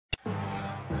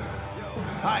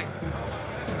Hi.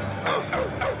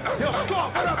 Yo, Scott,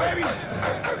 what up, baby?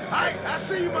 Hi, I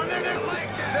see you, my nigga.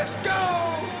 Let's go.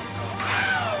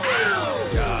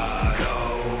 God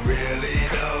don't really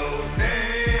know.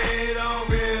 They don't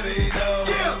really know.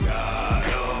 God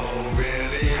don't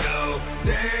really know.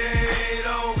 They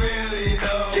don't really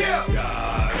know.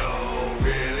 God don't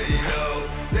really know.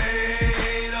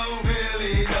 They don't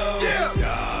really know.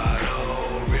 God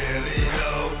don't really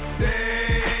know.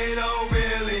 They don't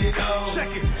really know.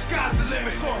 Check it, sky's the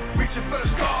limit, so reaching for the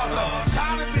stars.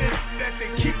 Tired of this that they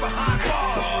keep behind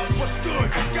bars. What's good?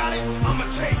 You got it? I'ma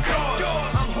take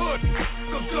yours. I'm hood,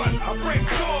 I'm done. I break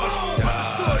doors.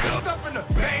 Understood, stuff in the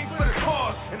bang for the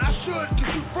cause. And I should,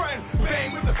 cause you friend,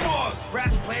 bang with the cause.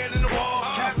 Rats playing in the wall,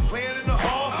 cats playing in the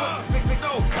hall. But they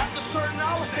know after certain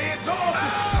hours they indulge.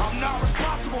 I'm not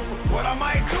responsible for what I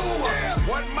might do.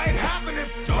 What might happen if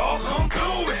dogs come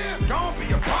through it. Don't be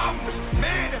a problem.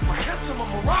 Man, if I catch them,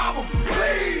 I'ma rob them.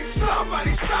 Please,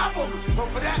 somebody stop them.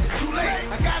 But for that, it's too late.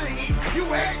 I gotta eat. You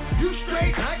ain't. You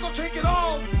straight. I ain't gonna take it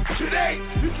all today.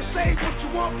 You can say what you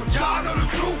want, but y'all know the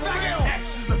truth. X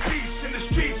is a beast in the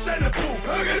streets and the booth.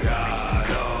 God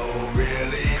don't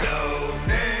really know.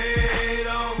 They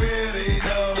don't really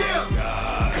know.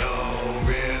 God don't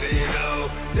really know.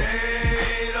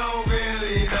 They don't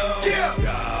really know.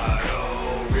 God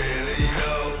don't really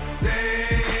know.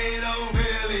 They don't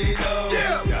really know.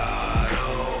 God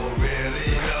don't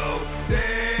really know.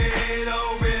 They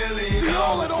don't really know. See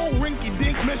all that old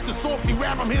rinky-dink Mr. Softly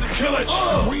rap, I'm here to kill it.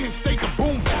 Reinstate the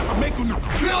boom bap, I make you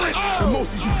feel it. And most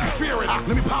of you can fear it.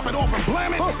 Let me pop it off and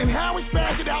blam it. And how we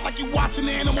spaz it out like you watching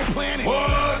Animal Planet.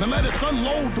 Now let us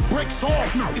unload the bricks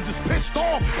off. It's just pissed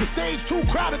off. The stage too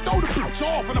crowded, throw the bricks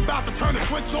off. And about to turn the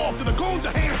switch off. To the goons,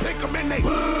 your hand pick them and they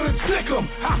stick them.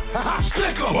 Ha ha ha,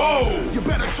 stick them. Whoa. You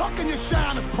better tuck in your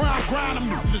shine as prime grind them.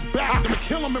 Just back them and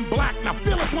kill them in black. Now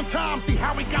feel us one time, see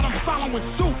how we got them following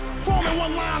suit. Fall in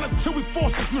one line until we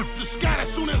force this to scatter as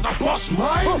soon as I bust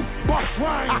mine. Bust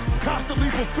rhyme. Constantly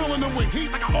fulfilling them with heat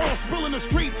like an oil spill in the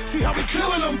street. See how we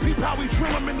killing them. Peep how we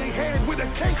drill them in their head with a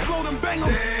case load and bang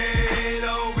them. They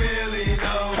don't really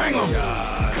know. Hang them.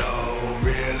 God don't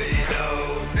really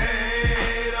know.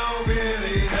 They don't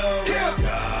really know.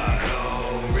 God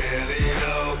don't really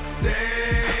know.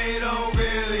 They don't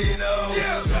really know.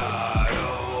 God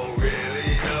don't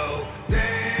really know.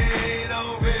 They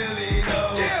don't really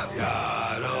know.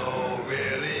 God don't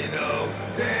really know.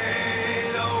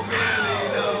 They don't really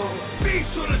know.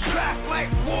 Beast on the track like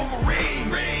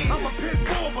Wolverine. I'm a pit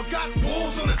bull, but got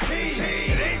wolves on the team.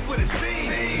 It ain't what it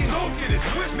seems. Don't get it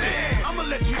twisted. I'ma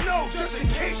let you know just in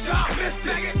case y'all missed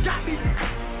it. Got me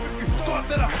if you thought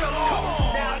that I fell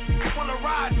off. Now I wanna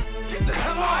ride. Get the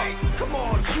hell out. Come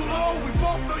on, Chulo. We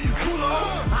both know you Chulo.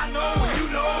 I know and you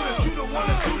know that you the one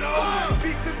that you know.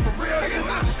 Beat this for real. You're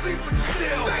not sleeping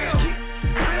still. Keep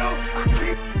real. I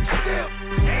keep still.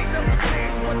 Ain't never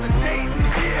changed what the date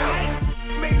is here.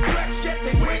 Make tracks yet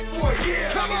they wait for a year.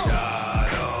 Come on. God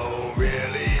don't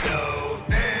really know.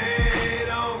 They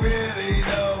don't really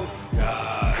know.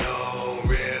 God don't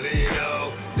really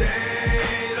know.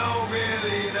 They don't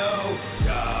really know.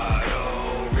 God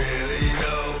don't really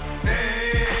know.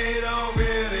 They don't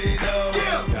really know.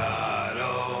 God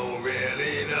don't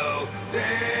really know.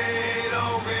 They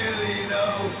don't really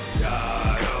know.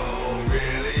 God don't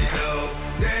really know.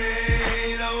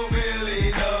 They don't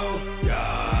really know.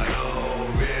 God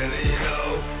don't really know.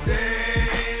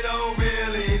 They don't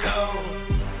really know.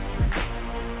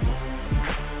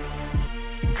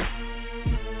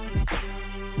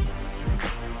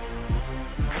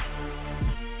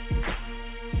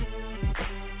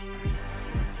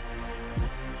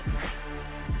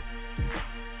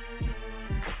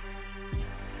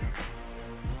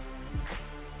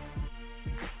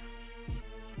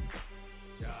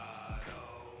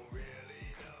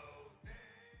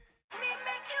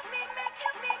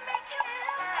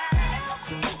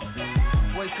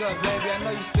 Wake up, baby, I know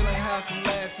you still ain't high from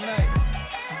last night.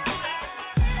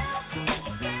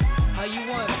 How you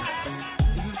want it?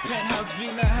 Is this penthouse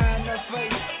view not high enough for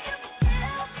you?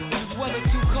 Is this weather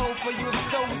too cold for you? If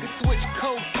so, we can switch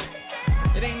coats.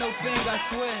 It ain't no thing, I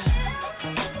swear.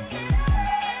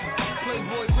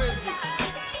 Playboy Bridget.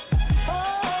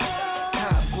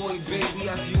 Hot boy, baby,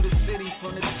 I view the city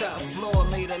from the top floor.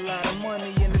 Made a lot of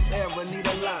money in this era, need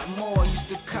a lot more. Used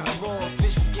to cop raw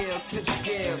fish scale, tip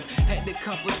scale. Had the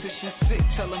competition sick,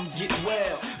 tell them get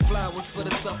well. Flowers for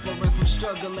the suffering from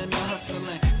struggling to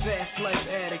hustling. Fast life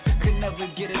addict, never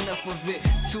get enough of it.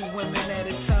 2 women at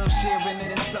a time sharing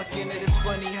it and sucking it. It's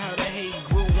funny how the hate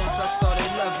grew once I started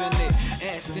loving it.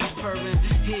 Aston purring,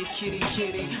 here kitty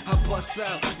kitty. I bust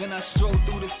out, then I stroll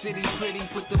through the city pretty.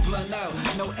 Put the blunt out,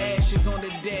 no ashes on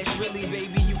the dash. Really,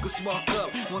 baby, you can spark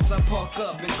up once I park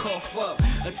up and cough up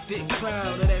a thick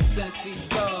cloud of that Sensi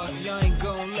stars. You ain't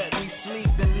gon' let me sleep,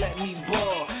 then let me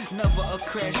ball. Never a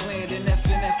crash landing,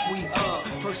 FNF we are.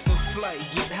 First in flight,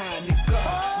 get high, nigga.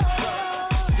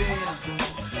 Still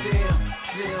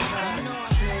high,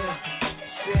 still high,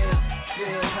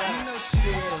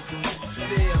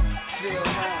 still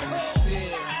high,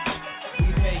 still. We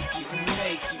make it,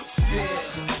 still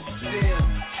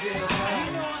high, still high,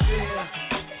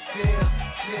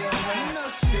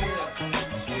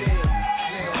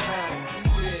 still high,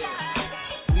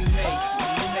 we make it.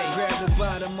 Grab the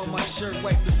bottom of my shirt,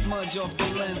 wipe the smudge off the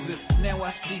lenses. Now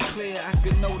I see clear, I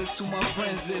can notice who my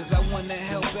friends is. I wanna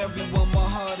help everyone, my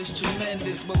heart is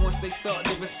tremendous. But once they start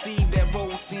to receive, that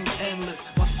road seems endless.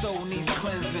 My soul needs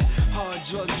cleansing. Hard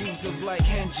drug users like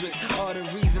Hendrix are the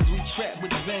reasons we trap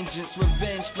with vengeance.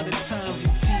 Revenge for the times you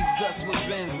teased us with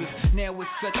Benzes. Now with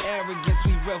such arrogance,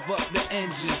 we rev up the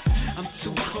engines. I'm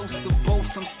too close to boast,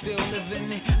 I'm still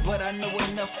living it. But I know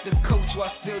enough to coach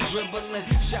while still dribbling.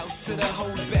 Shouts to the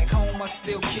hoes back home, I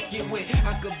still kick it with.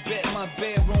 I could bet my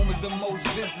bedroom is the most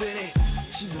visited.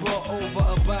 She brought over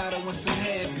a bottle and some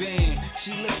headband.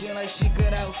 She looking like she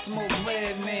could outsmoke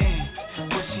Redman.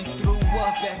 But she threw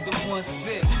up after one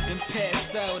sip and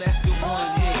passed out after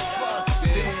one hit. Fuck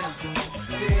them.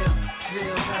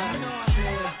 Still high, still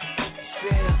high,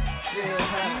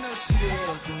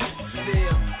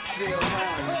 still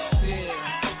high, still.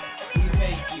 We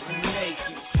make it,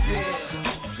 still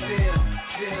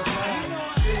high, still high,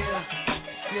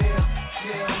 still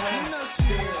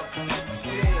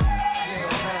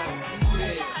high,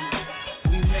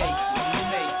 we make it.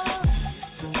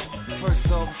 First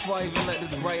off, before I even let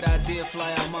this bright idea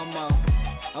fly out my mouth,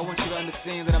 I want you to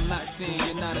understand that I'm not saying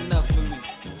you're not enough for me.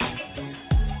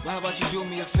 But how about you do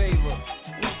me a favor?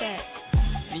 What's that?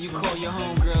 And you call your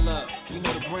homegirl up. You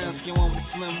know the brown skin one with the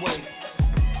slim waist.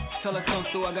 Tell her come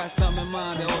through, I got something in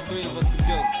mind that all 3 of us could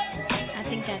do. I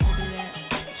think I can do that.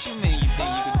 What you mean you think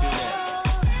you can do that?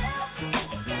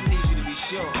 I need you to be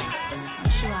sure. I'm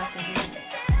sure I can do it.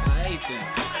 I hate them.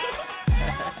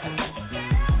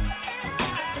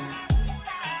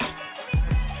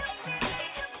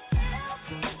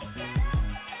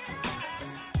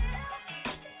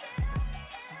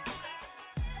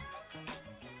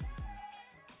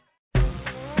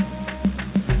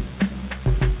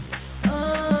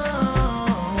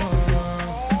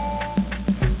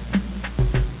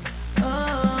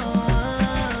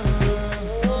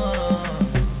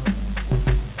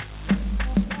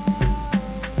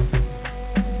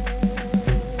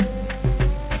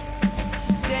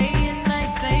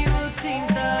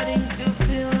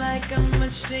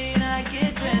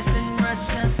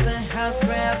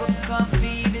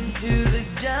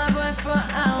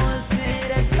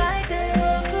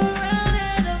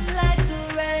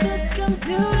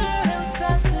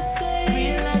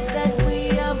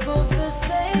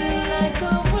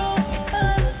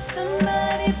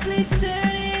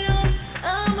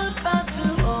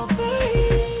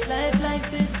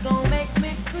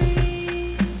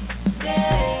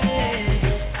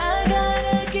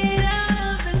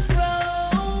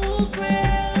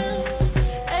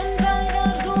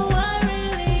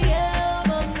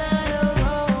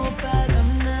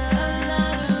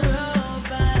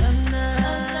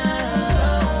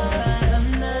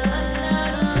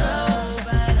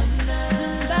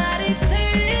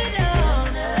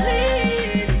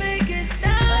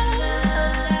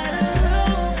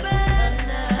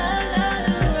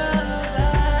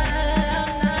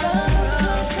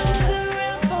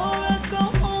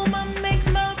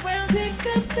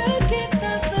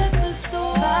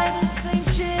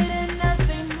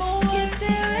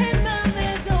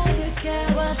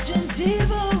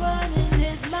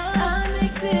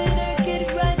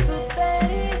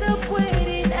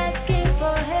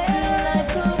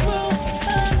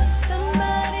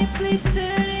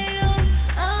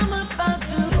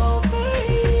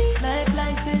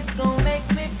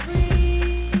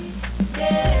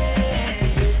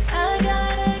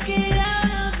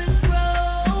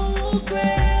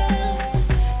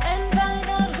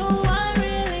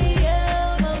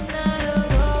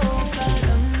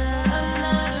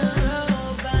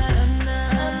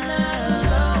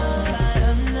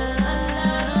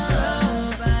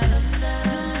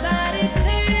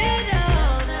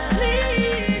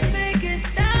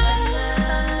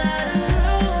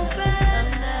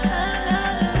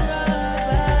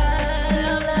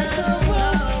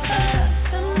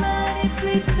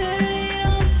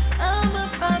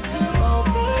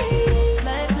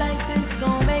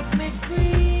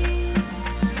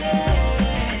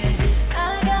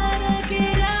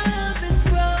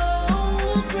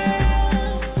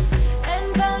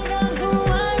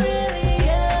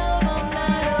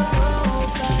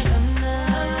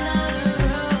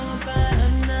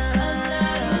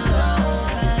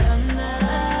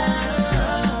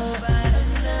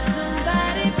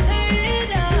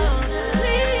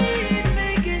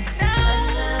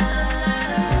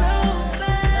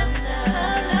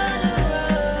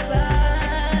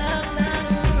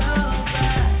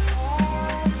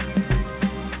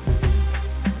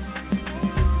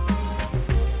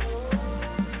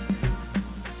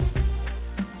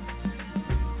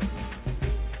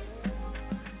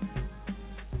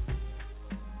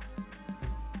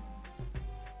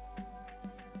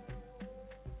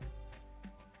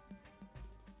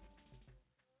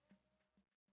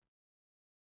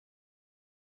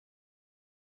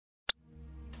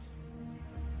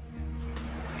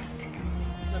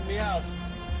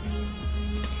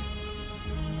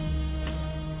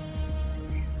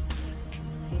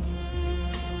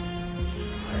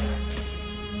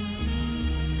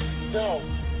 dope.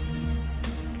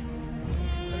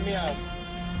 Let me out.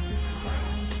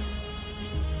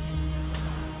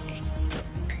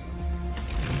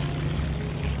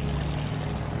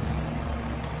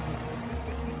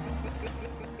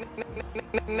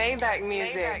 Maybach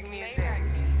music.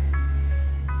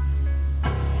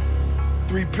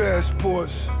 3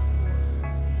 passports,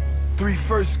 3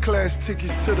 first-class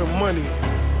tickets to the money,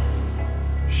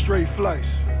 straight flights.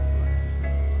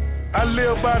 I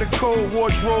live by the cold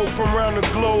wardrobe from around the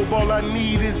globe. All I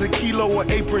need is a kilo of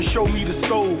apron, show me the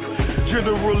stove.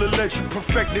 General Electric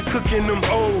perfected cooking them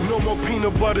O's. No more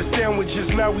peanut butter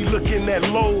sandwiches, now we looking at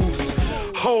loaves.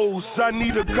 Hoes, I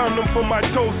need a condom for my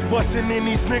toes. Busting in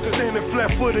these niggas standing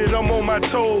flat-footed, I'm on my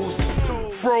toes.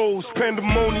 Froze,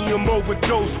 pandemonium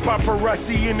overdose,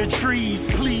 paparazzi in the trees,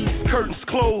 please, curtains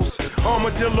closed.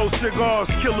 Armadillo cigars,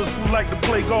 killers who like to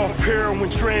play golf. Heroin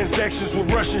transactions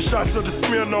with Russian shots of the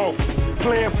Smirnoff.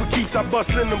 Playing for keeps, I bust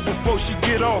in them before she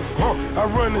get off. I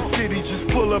run the city,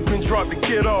 just pull up and drop the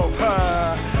kid off.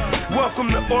 Welcome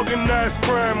to organized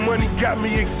crime, money got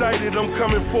me excited, I'm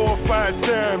coming 4 or 5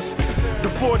 times.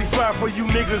 The 45 for you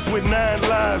niggas with 9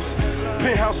 lives.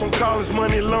 Penthouse on Collins,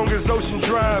 money long as Ocean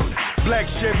Drive. Black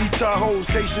Chevy Tahoes,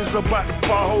 Haitians about the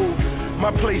pothole. My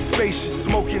place spacious,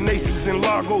 smoking aces and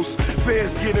Lagos.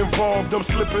 Feds get involved, I'm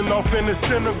slipping off in the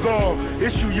synagogue.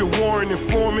 Issue your warrant,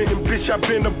 informant, and bitch, I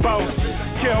been a boss.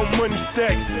 Count money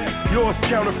stacks, yours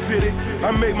counterfeited. I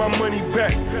made my money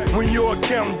back when your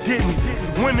accountant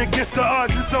didn't. When against the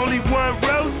odds, it's only one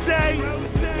rose.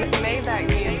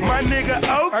 My nigga,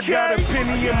 okay. I got a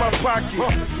penny in my pocket,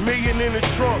 million in the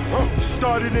trunk.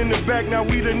 Started in the back, now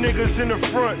we the niggas in the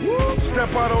front.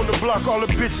 Step out on the block, all the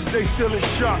bitches, they still in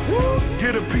shock.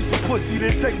 Get a piece of pussy,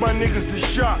 then take my niggas to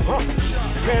shop.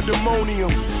 Pandemonium,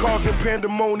 causing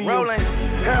pandemonium. Rolling.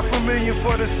 $500,000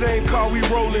 for the same car, we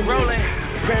rolling.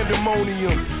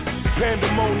 Pandemonium,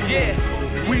 pandemonium. Yeah.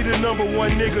 We the number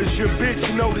one niggas, your bitch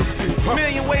noticed it.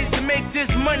 Million ways to make this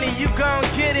money, you gon'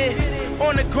 get it.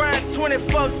 On the grind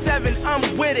 24/7,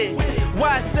 I'm with it.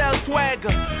 Why sell swagger?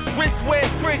 Wristwear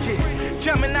frigid.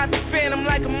 Jumping out the phantom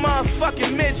like a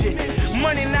motherfucking midget.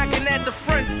 Money knocking at the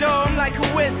front door, I'm like, who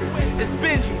is it? It's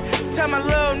Benji. Tell my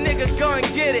little nigga go and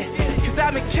get it. Cause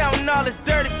I've been counting all this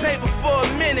dirty paper for a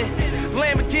minute.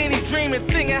 Lamborghini dreaming,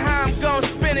 thinking how I'm gon'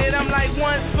 spin it. I'm like,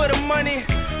 1's for the money,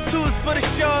 2's for the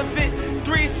show of it,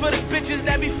 3's for the bitches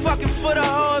that be fucking for the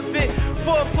whole of it,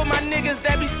 4 for my niggas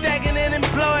that be stacking in and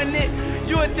blowing it.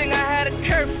 You would think I had a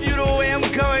curfew the way I'm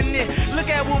going in. Look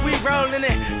at what we rolling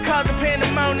in, causing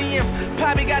pandemonium.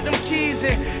 Poppy got them keys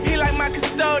in, he like my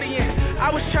custodian. I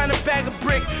was trying to bag a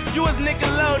brick, you was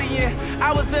Nickelodeon.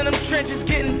 I was in them trenches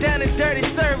getting down and dirty,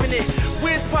 serving it.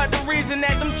 We're part the reason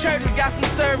that them churches got some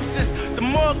services. The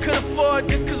more could afford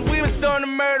just cause we was doing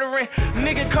the murdering.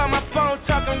 Nigga call my phone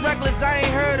talking reckless, I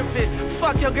ain't heard of it.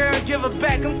 Fuck your girl, give her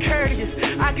back, I'm courteous.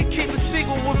 I could keep a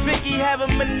sequel with Vicky, have a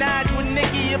menage with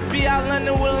Nikki. You'll be out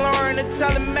London with Lauren and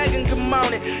telling Megan come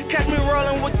on it. Catch me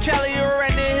rolling with Kelly or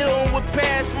at the hill with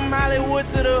Paris from Hollywood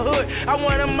to the hood. I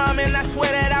want them all, man, I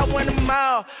swear that I want them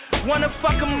all. Wanna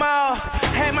fuck them all.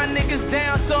 Had my niggas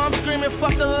down, so I'm screaming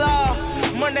fuck the law.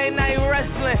 Monday night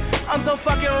wrestling, I'm so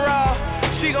fucking raw.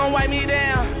 She gon' wipe me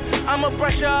down, I'ma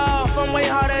brush her off. I'm way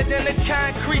harder than the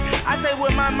concrete, I say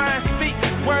what my mind speak.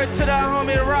 Word to the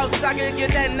homie Ross, I can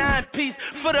get that 9-piece.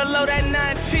 For the low, that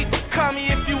 9 cheap. Call me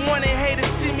if you want it, haters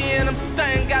see me and I'm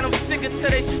stunting. Got them sick to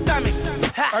their stomach.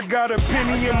 I got a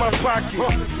penny in my pocket,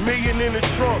 million in the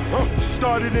trunk.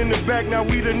 Started in the back, now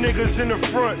we the niggas in the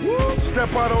front.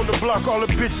 Step out on the block, all the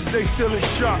bitches, they still in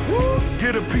shock.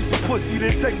 Get a piece of pussy,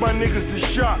 then take my niggas to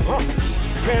shop.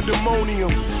 Pandemonium,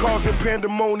 causing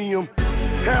pandemonium.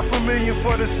 $500,000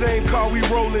 for the same car, we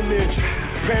rolling in.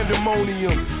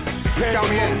 Pandemonium,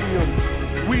 pandemonium.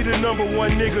 We the number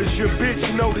one niggas, your bitch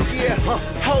noticed it.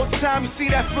 Whole time you see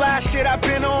that fly shit I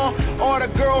been on. All the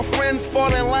girlfriends fall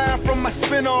in line from my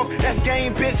spin off. That's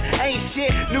game, bitch, ain't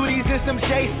shit. Nudies and some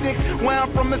J6. Where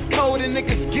I'm from is cold and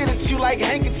niggas get at you like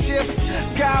handkerchiefs.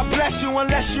 God bless you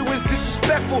unless you is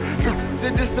disrespectful. To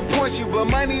disappoint you, but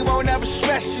money won't ever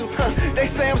stress you. They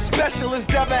say I'm special, it's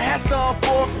Devin Hester on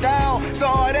 4th down. So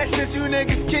all that shit you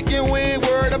niggas kicking, we ain't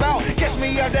worried about. Catch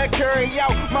me out that curry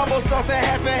out. Mambo sauce and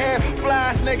half a head.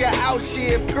 Flies nigga out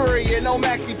shit, period. No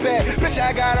maxi pad. Bitch,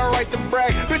 I got a right to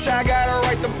brag. Bitch, I got a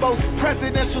right to boast.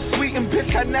 Presidential suite and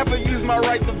bitch, I never use my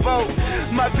right to vote.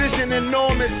 My vision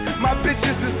enormous, my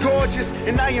bitches is gorgeous,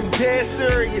 and I am dead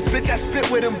serious. Bitch, I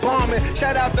spit with embalming.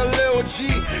 Shout out to Lil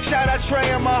G, shout out Trey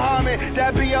and Muhammad.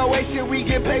 That BOA shit, we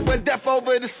get paper death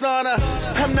over the sauna.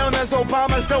 I'm known as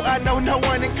Obama, so I know no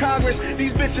one in Congress.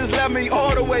 These bitches love me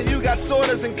all the way. You got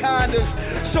sorters and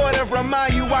condoms. Sort of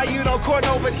remind you why you don't court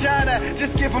no vagina.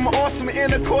 Just give them awesome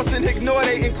intercourse and ignore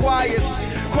they inquiries.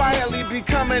 Quietly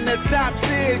becoming the top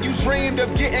tier. You dreamed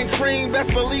of getting cream, best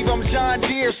believe I'm John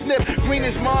Deere. Snip,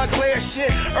 greenish Montclair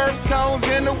shit. Earth tones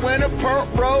in the winter,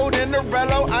 Perk Road in the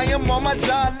Rello. I am on my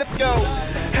John, let's go.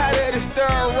 How did it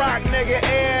stir rock, nigga,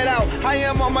 air it out. I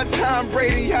am on my Tom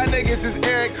Brady, y'all niggas is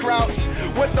Eric Crouch.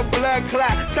 With the blood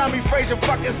clot, Tommy Frazier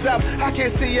fuck us up. I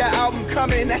can't see your album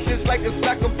coming, that shit's like a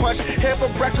sucker punch. Here for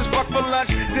breakfast, fuck for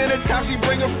lunch. Dinner time, she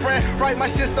bring a friend. Write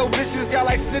my shit so vicious, got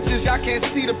like stitches, y'all can't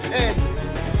see the pen.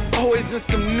 Always in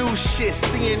some new shit,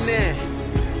 CNN.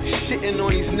 Shitting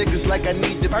on these niggas like I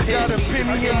need the pen. I got a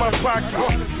penny in my pocket,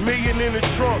 million in the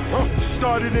trunk.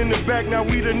 Started in the back, now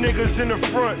we the niggas in the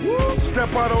front.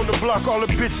 Step out on the block, all the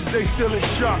bitches, they still in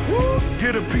shock.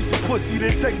 Get a piece of pussy,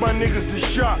 then take my niggas to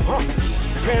shop.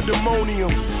 Pandemonium,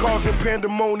 causing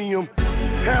pandemonium.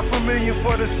 $500,000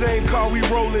 for the same car we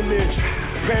rolling in.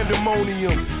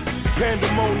 Pandemonium,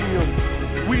 pandemonium.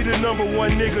 We the number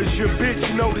one niggas, your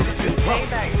bitch notice it.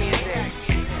 Maybach music.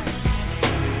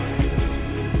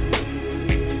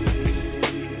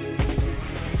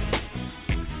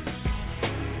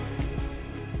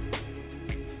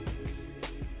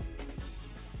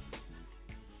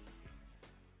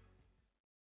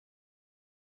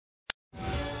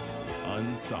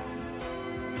 Unsung.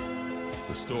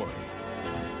 The story.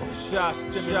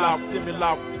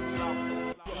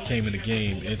 Came in the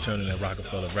game interning at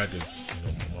Rockefeller Records. You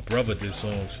know, my brother did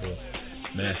songs for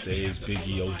Master Ace,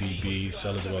 Biggie, ODB,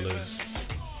 Sellers Dwellers.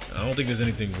 I don't think there's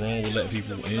anything wrong with letting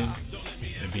people in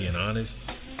and being honest.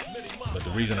 But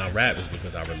the reason I rap is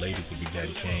because I related to Big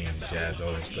Daddy Kane,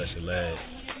 Jazzo, and Special Ed.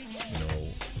 You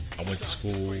know, I went to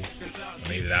school,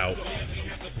 made it out,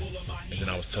 and then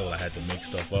I was told I had to make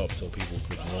stuff up so people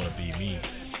could want to be me.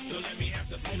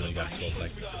 You know, you got to talk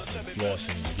like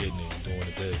flossing and getting it and doing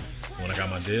it big. When I got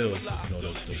my deals, you know,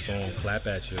 the song Clap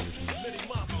At You, which was,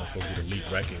 you know, supposed to be the lead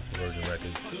record for Virgin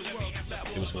Records,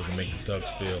 it was supposed to make the thugs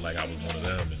feel like I was one of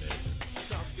them, and then,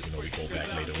 you know, we go back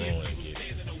later on and get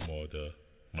more of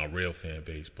my real fan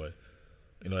base. But,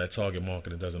 you know, that target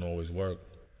marketing doesn't always work.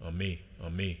 On me.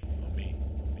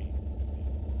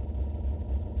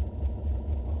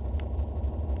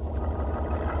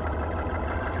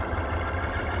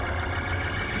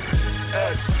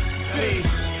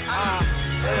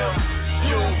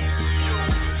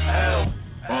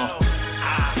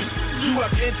 You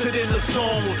have entered in the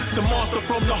zone. The monster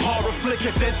from the horror flick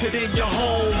has entered in your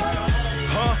home.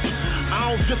 I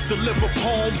don't just deliver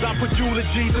poems, I put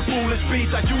eulogies and foolish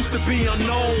beats. I used to be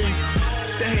unknown.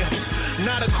 Damn,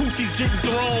 now the cootie's getting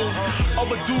thrown.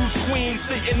 Other dudes queens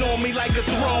sitting on me like a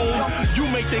throne. You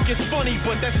may think it's funny,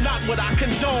 but that's not what I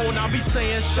condone. I be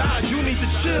saying, Shy, you need to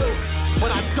chill. But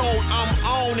I don't, I'm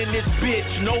on in this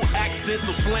bitch. No accents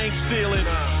or slang stealing.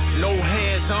 No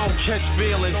hands, I don't catch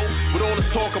feelings. With all the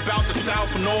talk about the South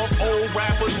and North, old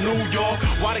rappers, New York.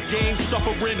 Why the game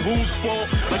suffering, whose fault?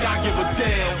 Like I give a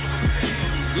damn.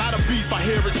 Lot of beef, I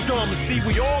hear it's dumb. And see,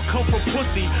 we all come from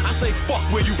pussy. I say, fuck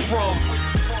where you from.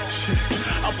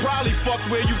 I'll probably fuck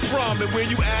where you from and where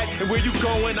you at and where you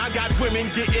going. I got women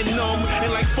getting numb in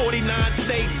like 49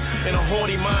 states in a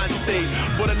horny mind state.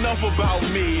 But enough about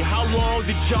me. How long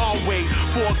did y'all wait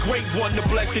for a great one to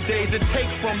bless your days and take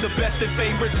from the best and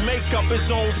favorites? Make up his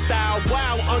own style.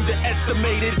 Wow,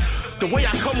 underestimated. The way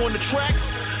I come on the track,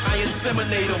 I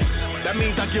inseminate them. That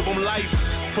means I give them life.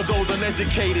 For those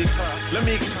uneducated, let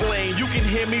me explain. You can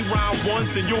hear me rhyme once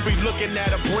and you'll be looking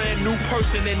at a brand new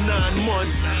person in 9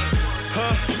 months.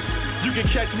 You can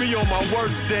catch me on my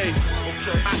worst day.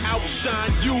 I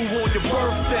outshine you on your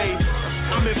birthday.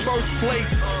 I'm in first place,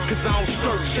 cause I don't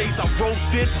skirt chase. I wrote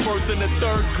this first in the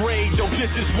 3rd grade. Yo, this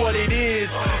is what it is.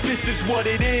 This is what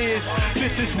it is.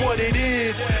 This is what it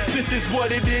is. This is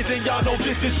what it is. And y'all know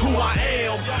this is who I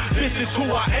am. This is who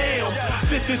I am.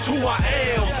 This is who I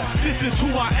am. This is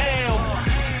who I am.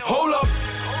 Hold up.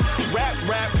 Rap,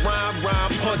 rhyme,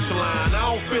 punchline. I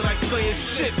don't feel like saying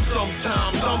shit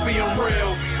sometimes. I'm being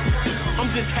real. I'm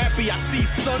just happy I see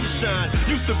sunshine.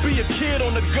 Used to be a kid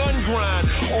on the gun grind.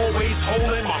 Always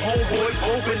holding my homeboys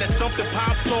open that something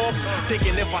pops off.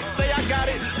 Thinking if I say I got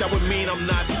it, that would mean I'm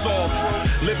not soft.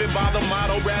 Living by the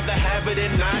motto, rather have it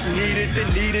and not need it than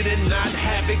need it and not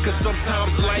have it. Cause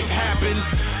sometimes life happens.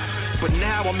 but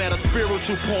now I'm at a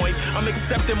spiritual point. I'm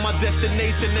accepting my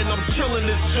destination and I'm chilling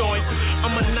this joint.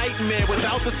 I'm a nightmare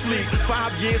without the sleep,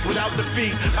 5 years without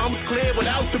defeat. I'm clear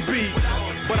without the beat,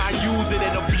 but I use it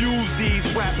and abuse these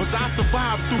rappers. I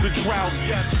survived through the drought.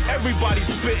 Everybody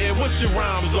spitting, what's your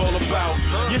rhymes all about?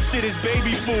 Your shit is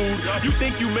baby food. You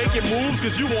think you making moves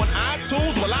cause you on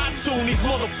iTunes? Well, I tune these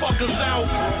motherfuckers out.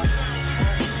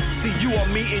 See, you are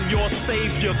meeting your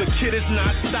savior. The kid is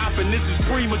not stopping. This is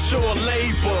premature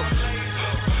labor.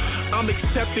 I'm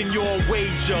accepting your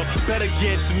wager. Bet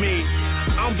against me.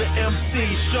 I'm the MC.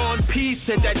 Sean P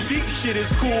said that deep shit is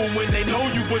cool when they know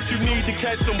you, but you need to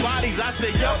catch some bodies. I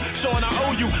said, yo, Sean, I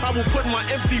owe you. I will put my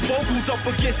MC vocals up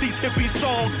against these hippie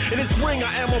songs. In this ring,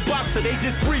 I am a boxer. They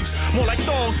just briefs, more like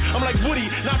thongs. I'm like Woody,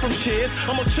 not from Cheers.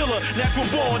 I'm a killer, natural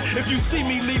born. If you see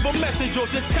me, leave a message or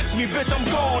just text me, bitch, I'm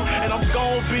gone. And I'm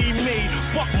gon' be me.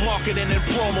 Fuck marketing and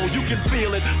promo. You can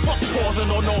feel it. Fuck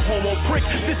pausing on no homo prick.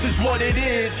 This is what it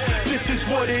is. This is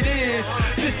what it is.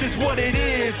 This is what it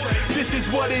is. This is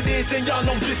what it is, and y'all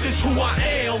know this is who I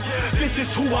am. This is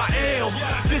who I am.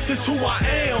 This is who I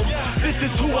am. This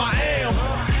is who I am.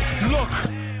 Look,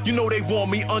 you know they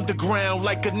want me underground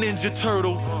like a Ninja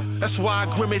Turtle. That's why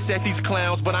I grimace at these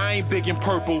clowns, but I ain't big in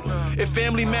purple. If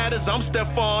family matters, I'm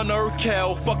Stephon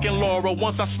Urkel. Fucking Laura,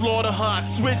 once I slaughter her, I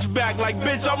switch back like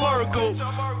bitch, I'm Urkel.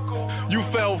 You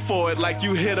fell for it like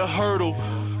you hit a hurdle.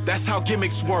 That's how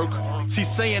gimmicks work. She's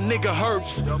saying nigga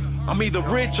hurts. I'm either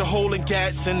rich or holding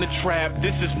cats in the trap.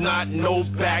 This is not no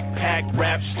backpack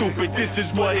rap, stupid. This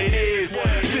is what it is.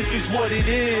 This is what it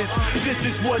is. This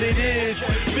is what it is.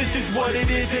 This is what it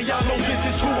is, and y'all know this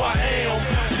is who I am.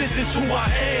 This is who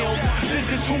I am. This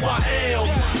is who I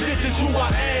am. This is who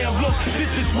I am. Look,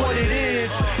 this is what it is.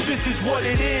 This is what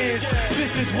it is.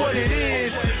 This is what it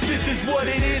is. This is what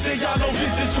it is, and y'all know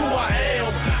this is who I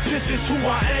am. This is who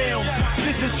I am.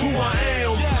 This is who I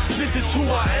am. This is who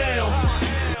I am.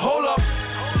 Hold up.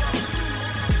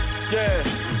 Yeah.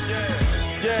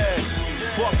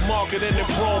 Fuck marketing and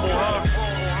promo, huh?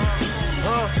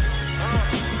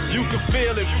 You can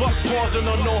feel it. Fuck pausing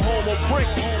on no homo prick.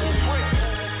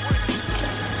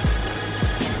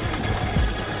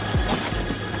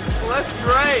 Well, that's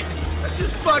great. That's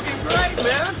just fucking great,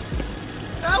 man.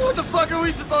 Now what the fuck are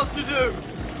we supposed to do?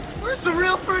 Where's the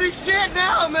real fruity shit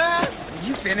now, man?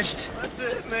 You finished. That's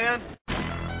it, man.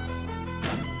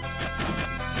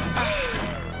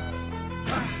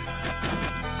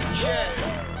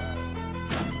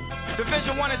 Yeah.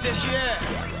 Division 1 of this, yeah.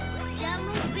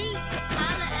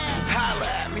 Holla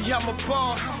at me, I'm a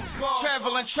ball.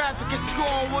 Traveling traffic is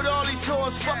going with all these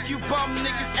whores. Fuck you bum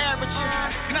niggas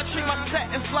averaging. And I treat my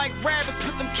settings like rabbits,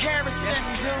 put them carrots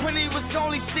in. When he was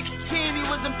only 16, he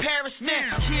was in Paris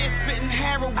then. Kids spitting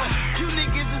heroin. You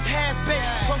niggas is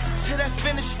half-baked. Closer to that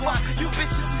finish line. You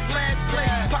bitches is last place.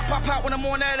 Pop when I'm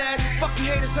on that ass. Fuck you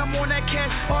haters, I'm on that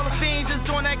cash. All the fiends is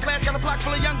doing that glass. Got a block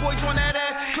full of young boys on that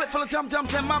ass. Clip full of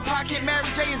dum-dums in my pocket. Mary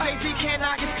J is AZ, can't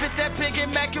knock it. Spit that big and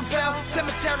Machiavel.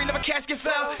 Cemetery, never casket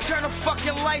fell. Turn the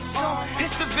fucking lights on.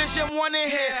 It's Division 1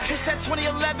 in here. It's that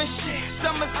 2011 shit.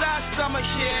 Summertime, summer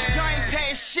shit. Y'all ain't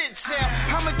paying shit, Sam.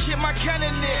 I'ma get my gun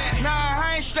in there. Nah,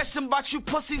 I ain't stressing about you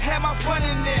pussies. Have my fun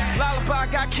in there. Lullaby,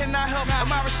 God cannot help.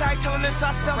 Amara Shai telling us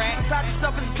I sell. Inside the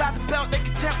stuff inside the belt. They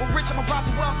content with rich, I'm about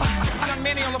to wealth. Young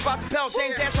Manny all about the belt.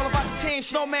 James Dash all about the team.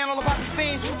 Snowman all about the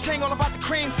fiends. Wu-Tang all about the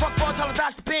cream. Fuck ball, tell her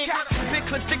dodge the beam. Big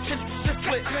clips, big chips, just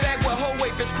split. Bag with whole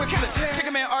weight, bitch, quick flip.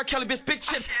 Trigger man, R. Kelly, bitch, big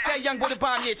chips. That young boy the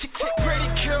bomb, yeah, chick, chick. Pretty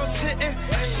curls hitting.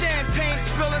 Champagne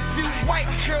spilling, few white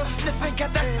girls sniffing.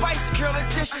 Got that spice girl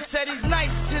edition. Said he's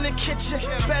nice in the kitchen.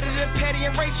 Better than Patty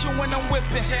and Rachel when I'm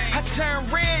whipping. I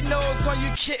turn red nose on you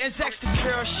kittens. Extra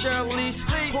girl Shirley.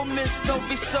 Who miss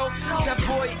Sophie so? That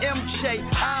boy MJ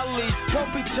Ali.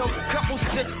 Won't be joke. Couple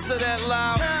sips of that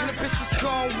loud. And the bitch is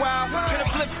going wild. And the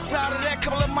flip side of that,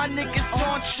 couple of my niggas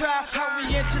on trial. How we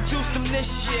introduce them this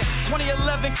year?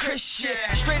 2011 Chris shit.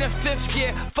 Straight in 5th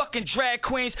gear. Fucking drag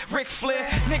queens. Ric Flair.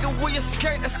 Nigga, wear your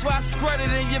skirt. That's why I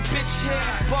squirted in your bitch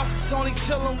hair. Boss is only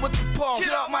chillin' with the ball.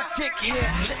 Get off my dick here.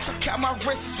 Check out my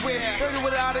wrist square. 30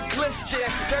 without a glister.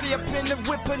 30 up in the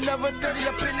whip, another 30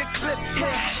 up in the clip.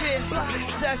 Yeah, shit.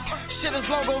 Success. Shit is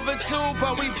long overdue,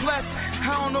 but we blessed.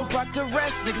 I don't know about the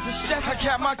rest. Niggas a chef. I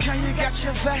got my gun, you got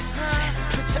your vest.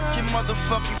 Protect your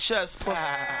motherfucking chest.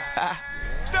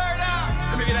 Start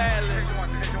out. Let me get that ad-lib.